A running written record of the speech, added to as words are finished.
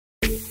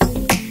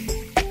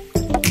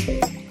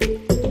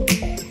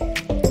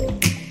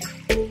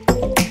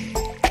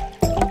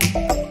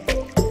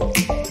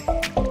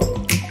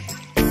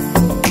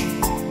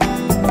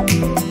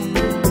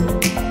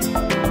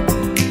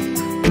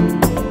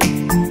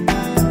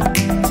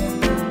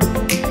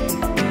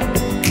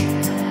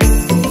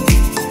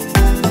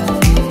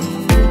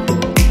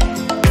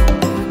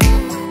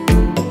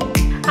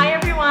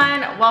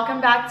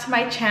Welcome back to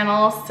my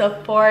channel.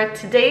 So for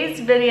today's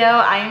video,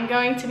 I am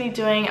going to be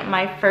doing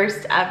my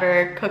first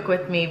ever cook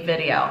with me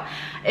video.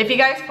 If you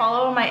guys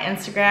follow my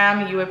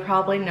Instagram, you would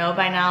probably know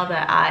by now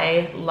that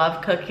I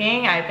love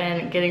cooking. I've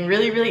been getting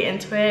really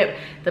into it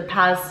the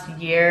past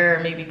year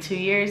or maybe 2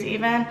 years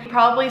even. You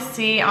probably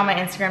see on my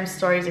Instagram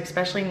stories,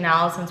 especially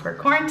now since we're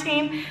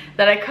quarantined,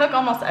 that I cook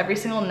almost every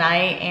single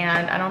night,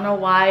 and I don't know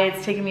why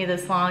it's taken me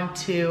this long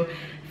to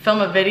film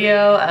a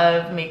video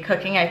of me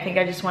cooking. I think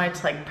I just wanted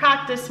to like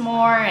practice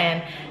more,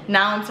 and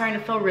now I'm starting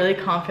to feel really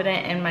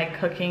confident in my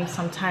cooking.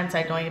 Sometimes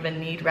I don't even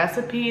need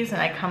recipes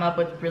and I come up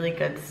with really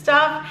good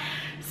stuff.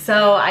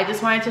 So I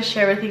just wanted to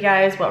share with you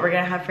guys what we're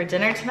gonna have for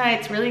dinner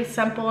tonight. It's really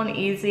simple and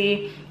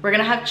easy. We're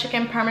gonna have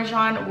chicken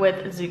Parmesan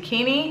with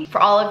zucchini.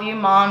 For all of you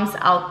moms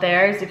out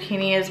there,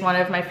 zucchini is one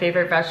of my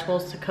favorite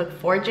vegetables to cook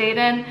for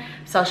Jaden.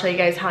 So I'll show you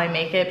guys how I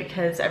make it,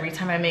 because every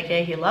time I make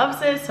it, he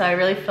loves it. So I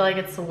really feel like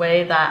it's the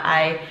way that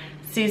I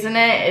season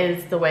it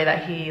is the way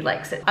that he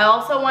likes it. I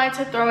also wanted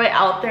to throw it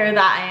out there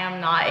that I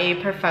am not a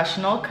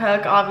professional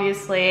cook.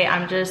 Obviously,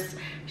 I'm just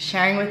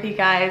sharing with you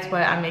guys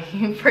what I'm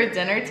making for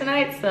dinner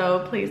tonight,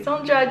 so please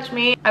don't judge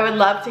me. I would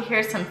love to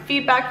hear some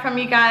feedback from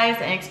you guys,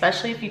 and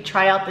especially if you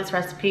try out this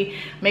recipe,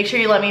 make sure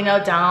you let me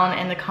know down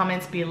in the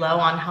comments below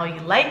on how you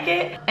like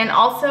it. And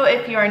also,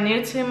 if you are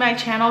new to my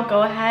channel,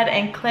 go ahead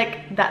and click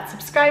that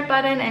subscribe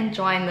button and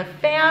join the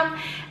fam.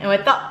 And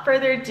without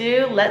further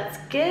ado, let's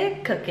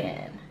get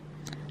cooking.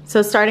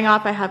 So starting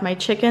off, I have my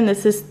chicken.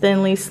 This is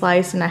thinly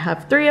sliced and I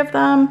have 3 of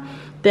them.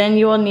 Then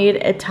you will need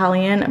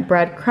Italian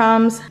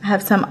breadcrumbs. I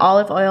have some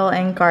olive oil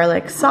and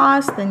garlic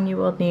sauce. Then you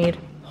will need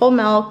whole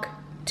milk,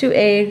 2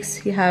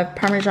 eggs. You have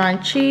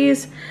Parmesan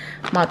cheese,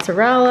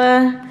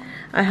 mozzarella.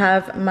 I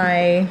have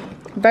my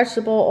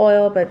vegetable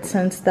oil, but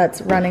since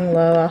that's running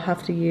low, I'll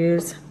have to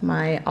use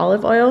my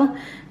olive oil.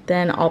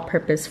 Then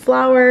all-purpose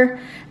flour.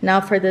 Now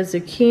for the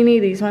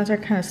zucchini, these ones are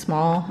kind of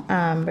small,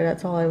 but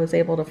that's all I was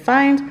able to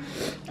find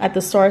at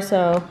the store.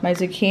 So my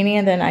zucchini,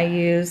 and then I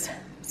use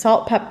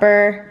salt,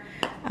 pepper,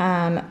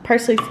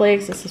 parsley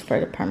flakes, this is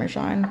for the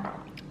Parmesan,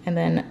 and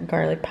then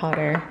garlic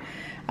powder.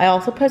 I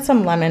also put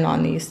some lemon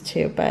on these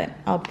too, but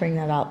I'll bring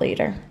that out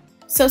later.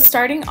 So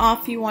starting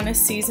off, you want to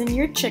season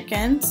your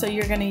chicken. So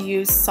you're going to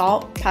use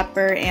salt,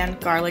 pepper, and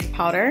garlic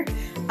powder.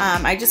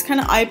 I just kind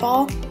of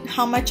eyeball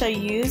how much I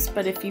use,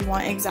 but if you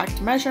want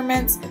exact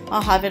measurements,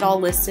 I'll have it all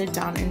listed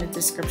down in the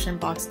description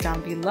box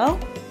down below.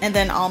 And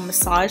then I'll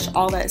massage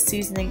all that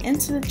seasoning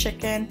into the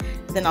chicken.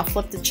 Then I'll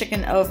flip the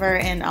chicken over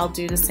and I'll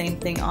do the same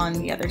thing on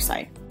the other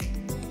side.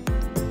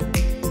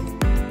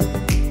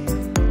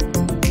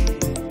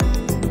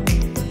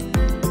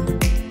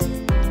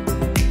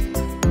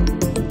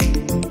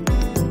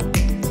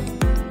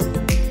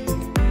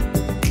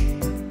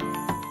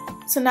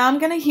 So now I'm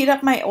going to heat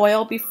up my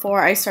oil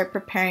before I start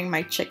preparing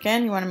my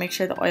chicken. You want to make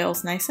sure the oil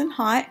is nice and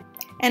hot.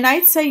 And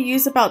I'd say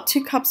use about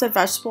 2 cups of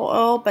vegetable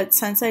oil, but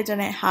since I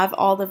didn't have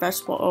all the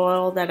vegetable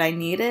oil that I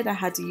needed, I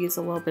had to use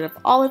a little bit of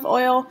olive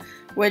oil,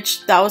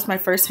 which that was my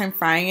first time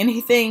frying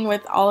anything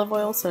with olive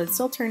oil, so it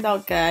still turned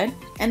out good.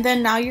 And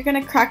then now you're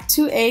going to crack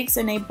 2 eggs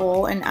in a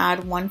bowl and add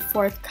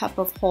 1/4 cup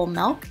of whole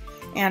milk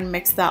and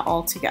mix that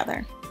all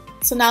together.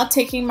 So now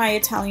taking my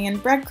Italian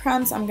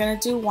breadcrumbs, I'm going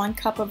to do 1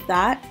 cup of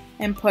that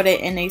and put it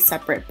in a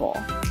separate bowl.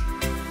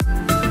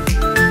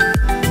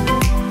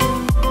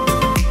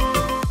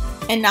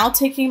 And now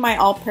taking my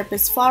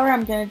all-purpose flour,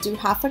 I'm going to do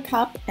 1/2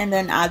 cup and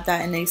then add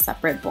that in a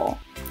separate bowl.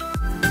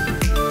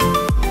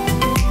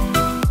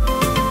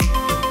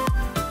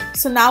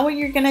 So now what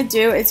you're going to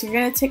do is you're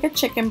going to take a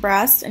chicken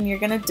breast and you're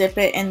going to dip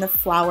it in the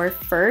flour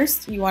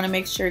first. You want to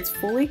make sure it's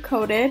fully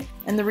coated.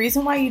 And the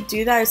reason why you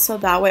do that is so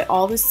that way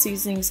all the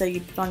seasonings that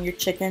you put on your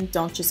chicken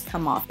don't just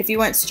come off. If you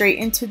went straight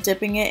into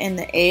dipping it in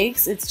the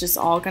eggs, it's just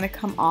all going to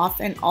come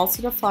off. And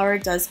also the flour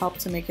does help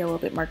to make it a little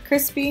bit more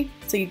crispy.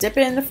 So you dip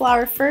it in the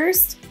flour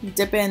first, you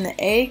dip it in the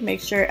egg,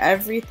 make sure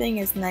everything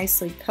is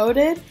nicely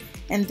coated.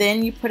 And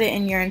then you put it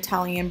in your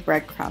Italian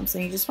breadcrumbs.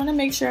 And you just want to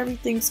make sure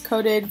everything's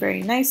coated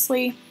very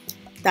nicely.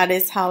 That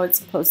is how it's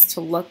supposed to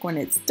look when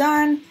it's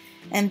done.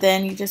 And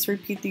then you just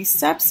repeat these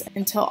steps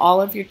until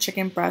all of your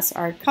chicken breasts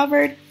are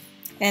covered.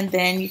 And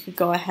then you could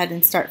go ahead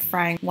and start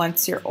frying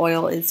once your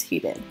oil is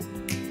heated.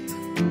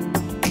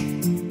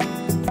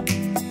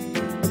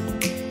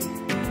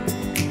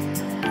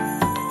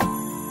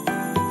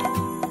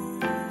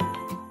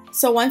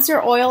 So once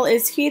your oil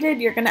is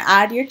heated, you're going to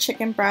add your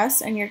chicken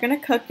breast and you're going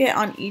to cook it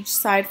on each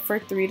side for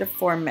 3 to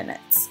 4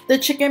 minutes. The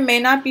chicken may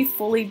not be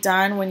fully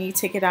done when you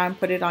take it out and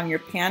put it on your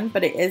pan,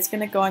 but it is going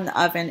to go in the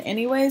oven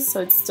anyways, so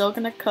it's still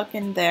going to cook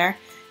in there.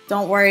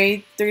 Don't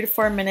worry, 3 to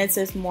 4 minutes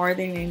is more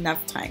than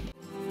enough time.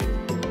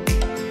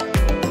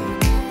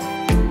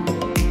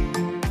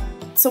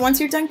 So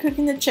once you're done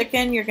cooking the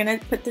chicken, you're gonna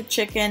put the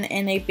chicken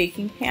in a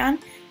baking pan,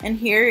 and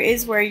here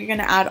is where you're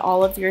gonna add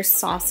all of your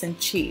sauce and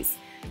cheese.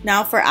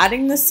 Now for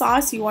adding the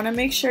sauce, you wanna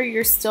make sure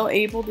you're still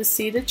able to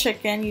see the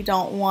chicken. You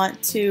don't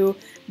want to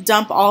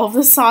dump all of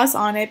the sauce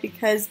on it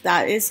because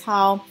that is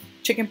how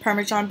chicken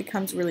Parmesan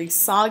becomes really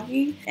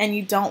soggy, and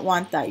you don't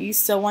want that. You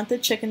still want the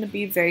chicken to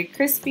be very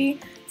crispy.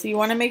 So you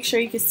wanna make sure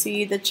you can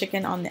see the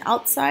chicken on the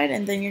outside,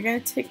 and then you're gonna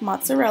take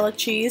mozzarella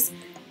cheese.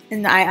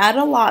 And I add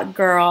a lot,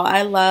 girl.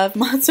 I love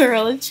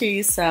mozzarella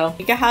cheese, so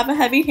you can have a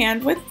heavy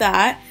hand with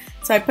that.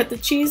 So I put the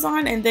cheese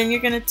on, and then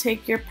you're gonna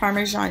take your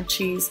Parmesan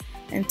cheese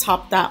and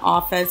top that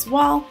off as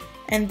well,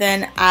 and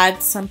then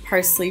add some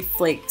parsley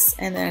flakes.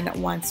 And then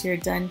once you're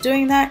done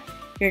doing that,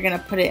 you're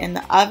gonna put it in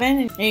the oven,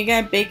 and you're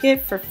gonna bake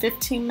it for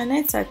 15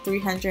 minutes at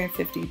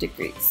 350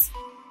 degrees.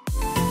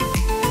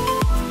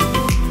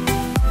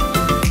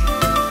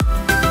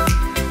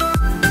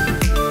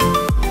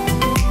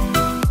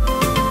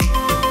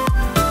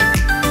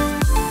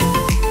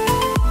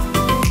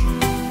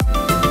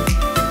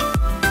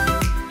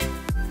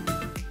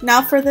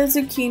 Now for the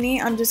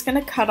zucchini, I'm just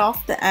gonna cut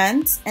off the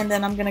ends, and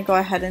then I'm gonna go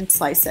ahead and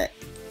slice it.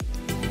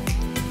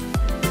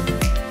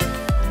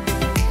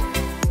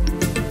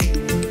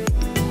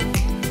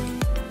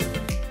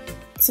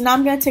 So now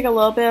I'm gonna take a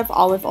little bit of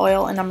olive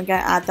oil, and I'm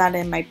gonna add that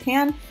in my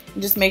pan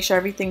and just make sure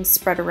everything's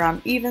spread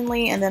around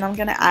evenly. And then I'm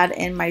gonna add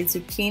in my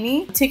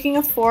zucchini. Taking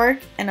a fork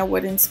and a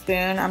wooden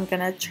spoon, I'm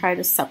gonna try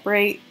to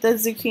separate the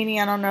zucchini.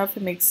 I don't know if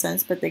it makes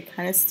sense, but they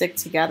kind of stick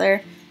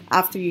together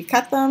after you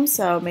cut them,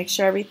 so make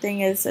sure everything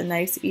is a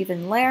nice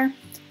even layer.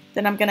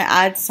 Then I'm gonna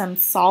add some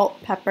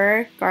salt,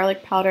 pepper,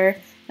 garlic powder,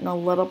 and a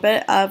little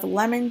bit of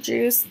lemon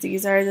juice.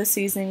 These are the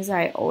seasonings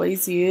I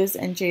always use,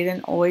 and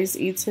Jaden always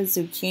eats his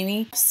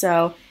zucchini.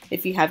 So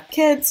if you have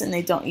kids and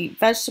they don't eat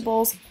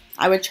vegetables,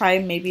 I would try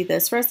maybe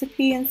this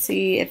recipe and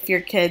see if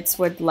your kids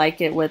would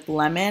like it with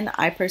lemon.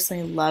 I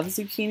personally love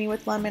zucchini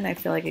with lemon. I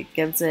feel like it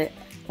gives it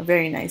a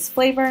very nice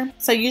flavor.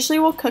 So usually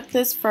we'll cook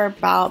this for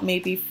about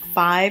maybe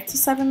 5 to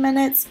 7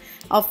 minutes.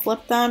 I'll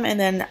flip them, and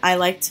then I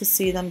like to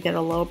see them get a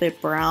little bit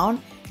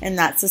brown, and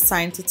that's a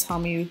sign to tell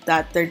me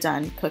that they're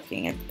done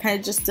cooking. It kind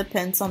of just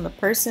depends on the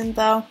person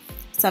though.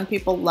 Some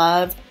people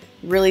love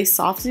really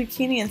soft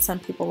zucchini, and some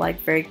people like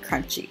very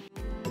crunchy.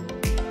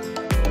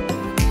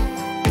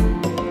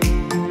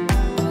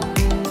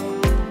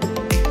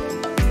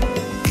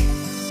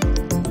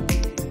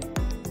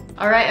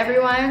 Alright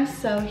everyone,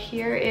 so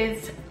here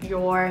is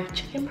your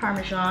chicken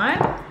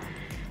Parmesan.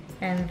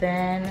 And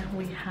then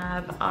we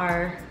have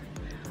our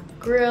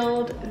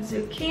grilled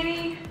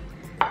zucchini.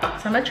 So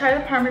I'm gonna try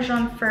the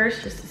Parmesan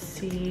first just to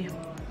see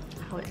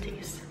how it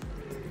tastes.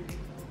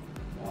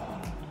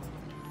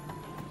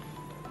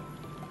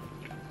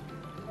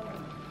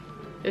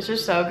 It's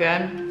just so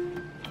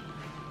good.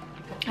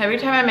 Every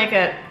time I make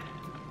it,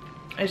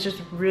 it's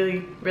just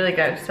really, really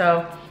good.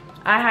 So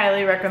I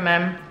highly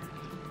recommend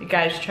you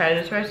guys try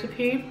this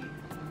recipe.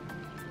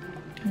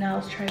 Now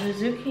let's try the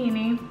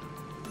zucchini.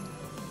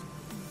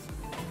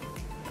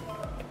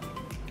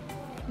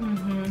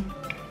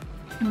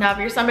 Now if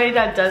you're somebody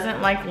that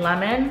doesn't like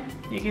lemon,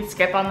 you can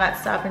skip on that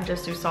stuff and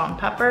just do salt and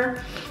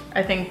pepper.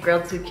 I think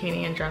grilled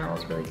zucchini in general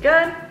is really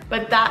good.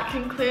 But that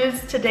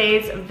concludes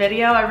today's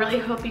video. I really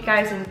hope you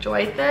guys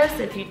enjoyed this.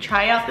 If you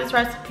try out this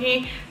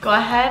recipe, go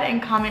ahead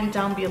and comment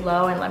down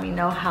below and let me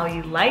know how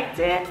you liked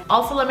it.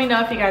 Also let me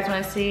know if you guys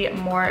want to see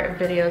more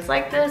videos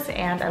like this,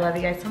 and I love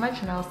you guys so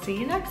much, and I'll see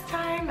you next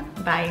time.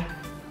 Bye.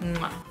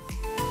 Mwah.